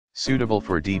Suitable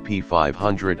for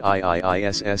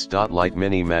DP500IIIS S.Light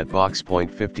Mini Matte Box.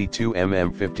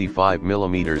 52mm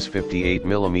 55mm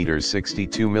 58mm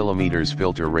 62mm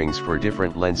filter rings for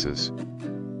different lenses.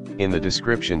 In the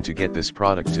description to get this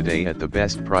product today at the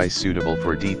best price. Suitable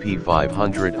for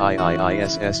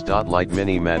DP500IIIS S.Light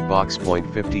Mini Matte Box.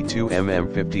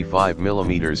 52mm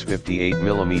 55mm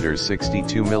 58mm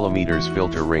 62mm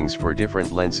filter rings for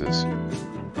different lenses.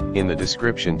 In the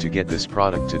description to get this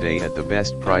product today at the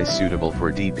best price. Suitable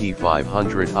for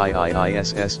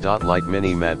DP500IIIS S.Light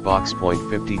Mini Matte Box.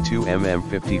 52mm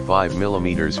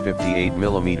 55mm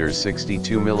 58mm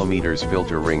 62mm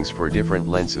filter rings for different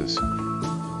lenses.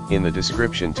 In the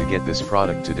description to get this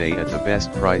product today at the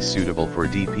best price. Suitable for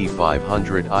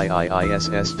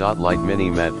DP500IIIS S.Light Mini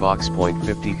Matte Box.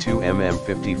 52mm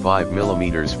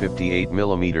 55mm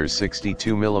 58mm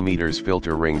 62mm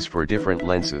filter rings for different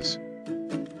lenses.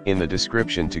 In the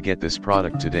description to get this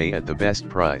product today at the best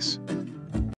price.